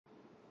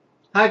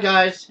Hi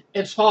guys,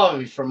 it's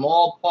Harvey from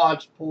All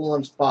Parts Pool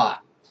and Spa.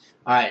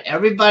 Alright,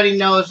 everybody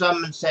knows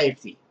I'm in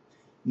safety.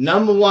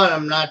 Number one,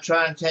 I'm not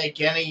trying to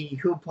take any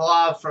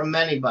hoopla from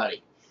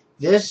anybody.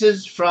 This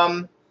is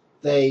from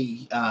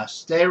the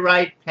Stay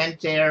Right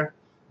Pentair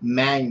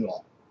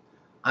manual.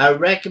 I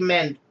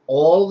recommend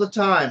all the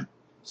time.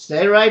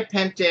 Stay Right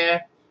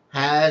Pentair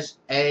has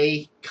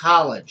a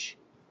college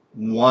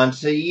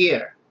once a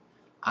year.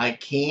 I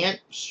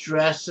can't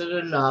stress it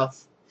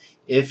enough.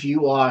 If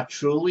you are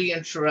truly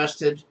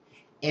interested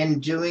in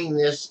doing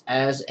this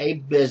as a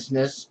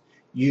business,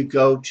 you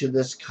go to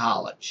this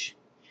college.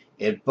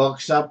 It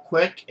books up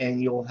quick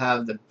and you'll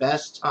have the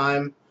best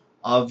time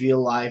of your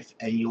life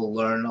and you'll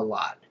learn a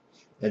lot.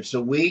 It's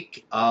a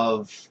week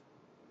of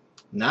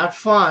not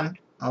fun,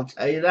 I'll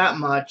tell you that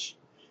much.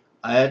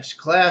 It's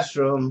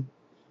classroom,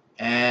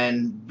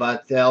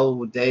 but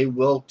they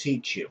will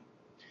teach you.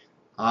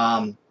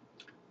 Um,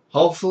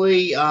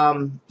 Hopefully,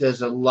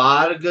 there's a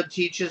lot of good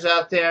teachers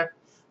out there,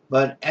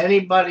 but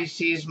anybody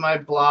sees my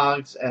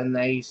blogs and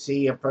they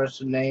see a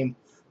person named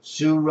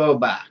Sue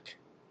Roback.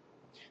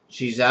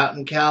 She's out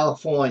in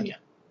California.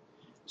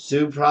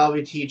 Sue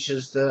probably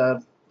teaches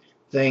the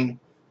thing.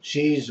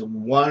 She's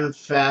one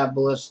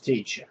fabulous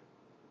teacher.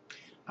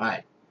 All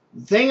right.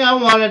 The thing I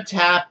want to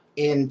tap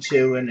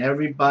into, and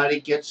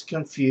everybody gets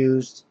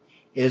confused,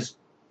 is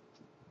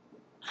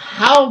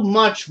how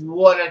much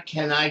water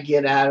can I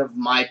get out of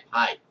my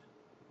pipe?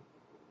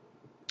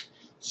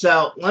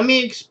 So let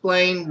me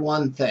explain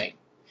one thing.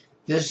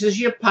 This is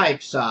your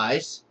pipe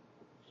size,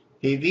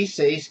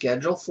 PVC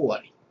Schedule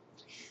 40.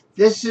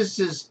 This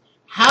is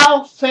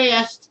how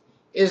fast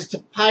is the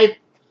pipe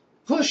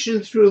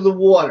pushing through the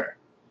water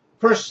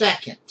per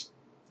second.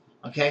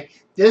 Okay,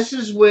 this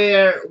is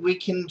where we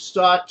can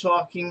start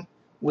talking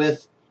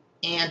with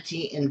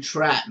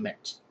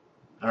anti-entrapment.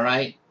 All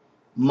right,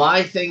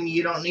 my thing,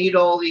 you don't need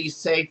all these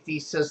safety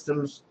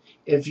systems.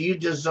 If you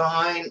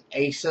design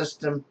a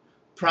system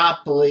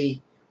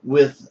properly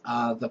with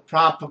the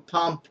proper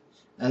pump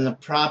and the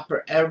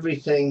proper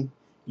everything,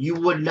 you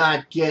would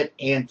not get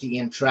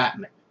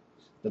anti-entrapment.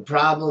 The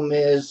problem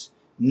is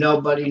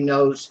nobody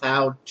knows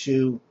how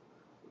to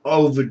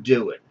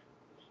overdo it.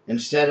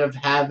 Instead of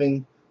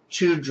having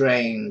 2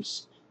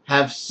 drains,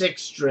 have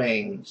 6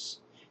 drains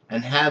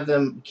and have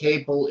them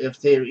capable, if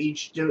they're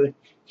each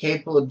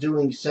capable of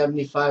doing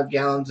 75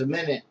 gallons a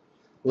minute,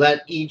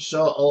 let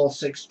all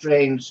 6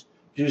 drains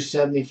do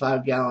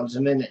 75 gallons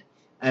a minute.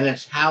 And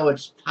it's how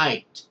it's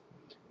piped.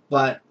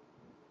 But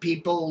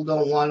people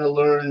don't want to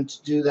learn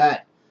to do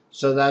that,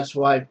 so that's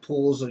why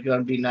pools are going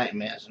to be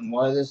nightmares. And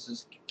why this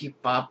is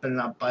keep popping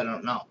up, I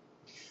don't know.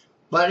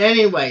 But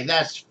anyway,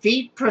 that's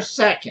feet per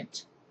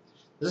second.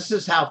 This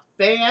is how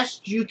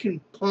fast you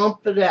can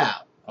pump it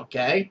out,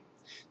 okay?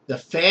 The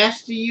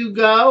faster you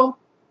go,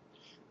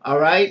 all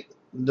right,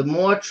 the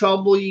more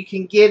trouble you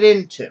can get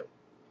into.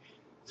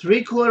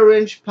 3/4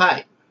 inch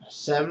pipe,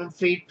 7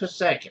 feet per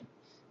second,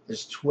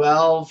 is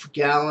 12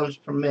 gallons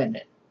per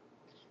minute.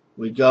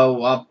 We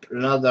go up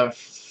another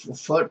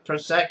foot per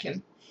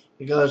second,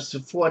 it goes to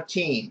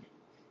 14.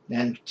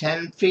 Then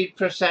 10 feet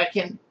per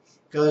second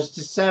goes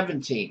to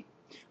 17.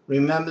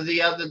 Remember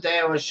the other day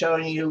I was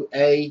showing you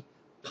a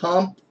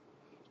pump?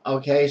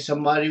 Okay,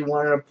 somebody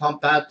wanted to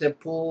pump out their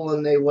pool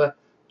and they were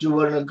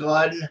doing a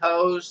garden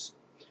hose.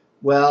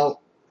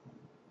 Well,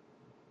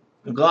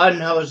 the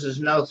garden hose is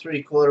no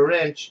 3/4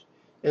 inch.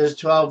 It is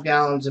 12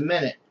 gallons a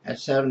minute at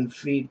 7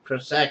 feet per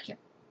second.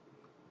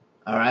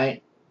 All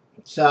right,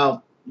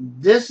 so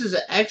this is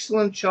an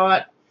excellent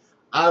chart.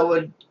 I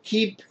would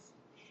keep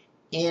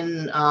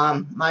in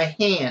my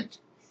hand.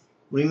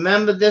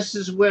 Remember, this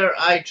is where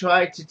I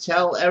try to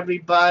tell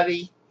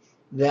everybody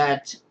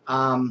that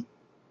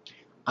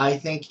I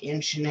think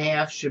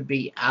 1.5 should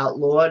be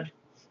outlawed.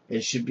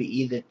 It should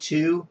be either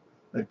 2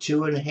 or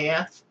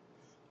 2.5.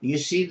 You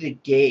see the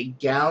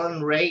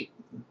gallon rate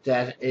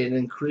that it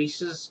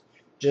increases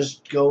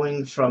just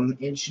going from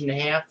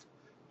 1.5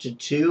 to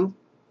 2.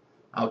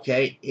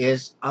 Okay,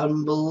 is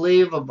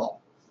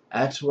unbelievable.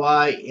 That's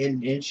why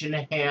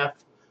 1.5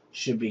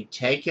 should be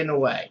taken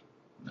away.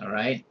 All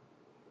right,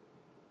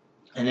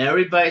 and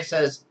everybody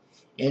says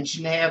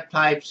 1.5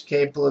 pipes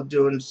capable of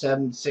doing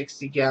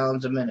 760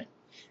 gallons a minute.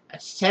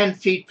 That's 10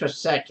 feet per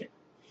second.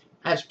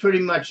 That's pretty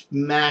much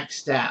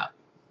maxed out.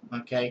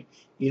 Okay,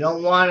 you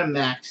don't want a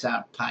max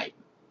out pipe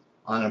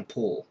on a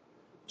pool.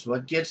 It's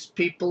what gets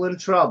people in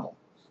trouble.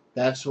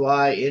 That's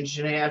why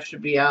 1.5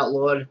 should be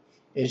outlawed.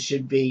 It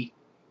should be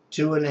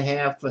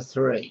 2.5 or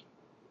 3.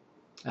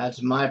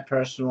 That's my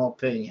personal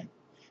opinion.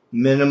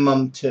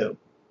 Minimum 2.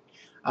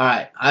 All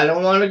right, I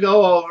don't want to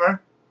go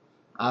over.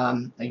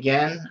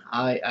 Again,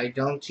 I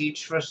don't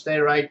teach for Stay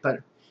Right, but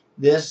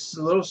this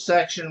little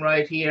section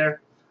right here,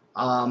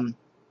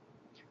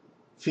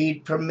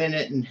 feet per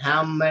minute and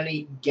how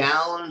many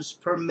gallons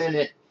per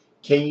minute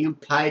can you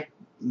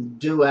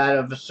do out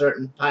of a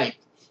certain pipe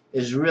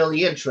is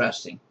really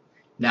interesting.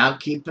 Now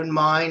keep in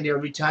mind,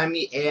 every time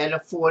you add a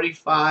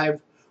 45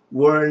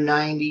 or a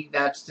 90,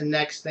 that's the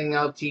next thing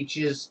I'll teach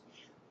is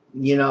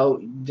you know,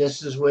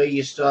 this is where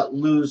you start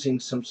losing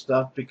some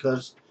stuff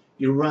because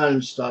your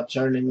runs start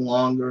turning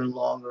longer and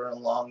longer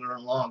and longer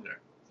and longer.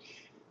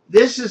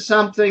 This is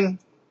something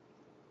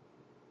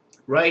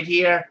right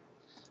here.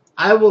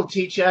 I will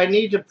teach you. I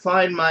need to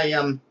find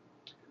my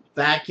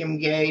vacuum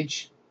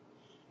gauge.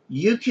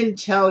 You can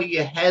tell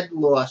your head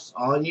loss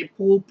on your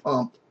pool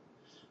pump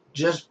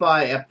just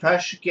by a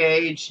pressure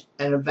gauge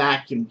and a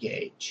vacuum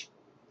gauge.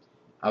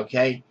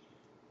 Okay?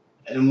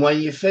 And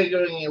when you're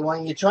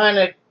trying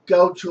to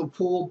go to a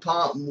pool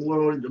pump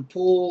or the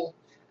pool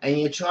and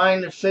you're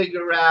trying to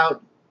figure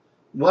out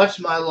what's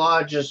my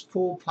largest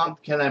pool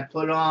pump can I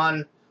put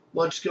on,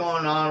 what's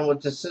going on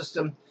with the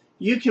system,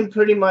 you can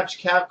pretty much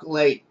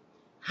calculate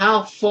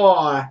how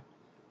far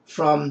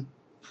from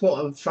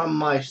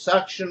my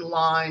suction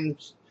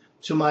lines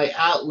to my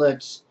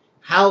outlets,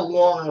 how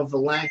long of a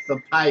length of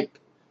pipe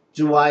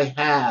do I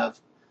have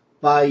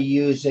by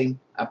using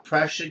a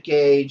pressure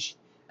gauge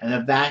and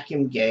a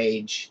vacuum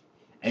gauge,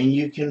 and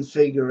you can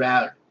figure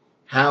out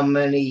how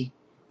many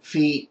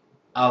feet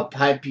of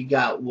pipe you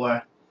got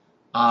where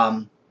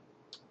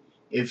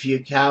if you're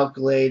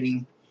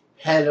calculating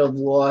head of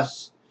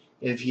loss,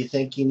 if you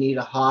think you need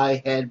a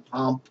high head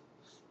pump,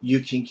 you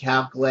can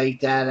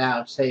calculate that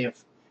out. Say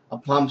if a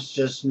pump's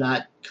just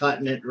not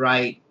cutting it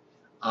right,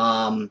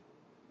 and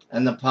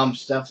the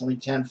pump's definitely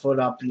 10 foot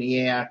up in the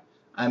air.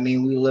 I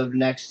mean, we live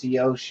next to the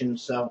ocean,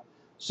 so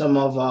some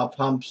of our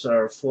pumps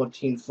are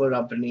 14 foot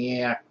up in the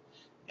air,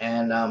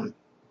 and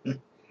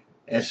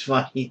it's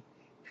funny.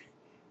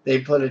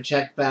 They put a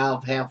check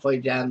valve halfway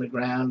down the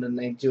ground, and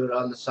they do it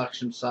on the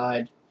suction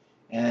side,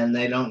 and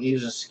they don't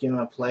use a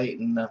skimmer plate,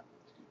 and the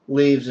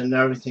leaves and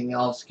everything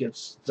else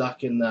gets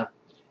stuck in the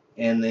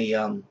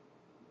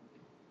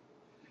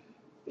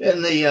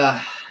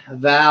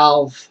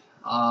valve.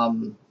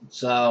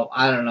 So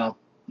I don't know.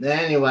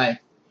 Anyway,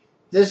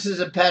 this is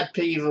a pet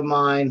peeve of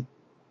mine.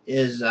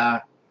 Is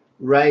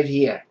right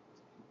here.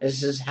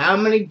 This is how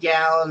many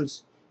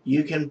gallons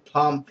you can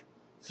pump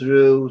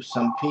through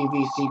some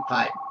PVC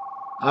pipe.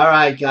 All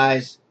right,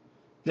 guys.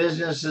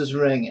 Business is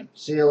ringing.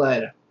 See you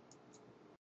later.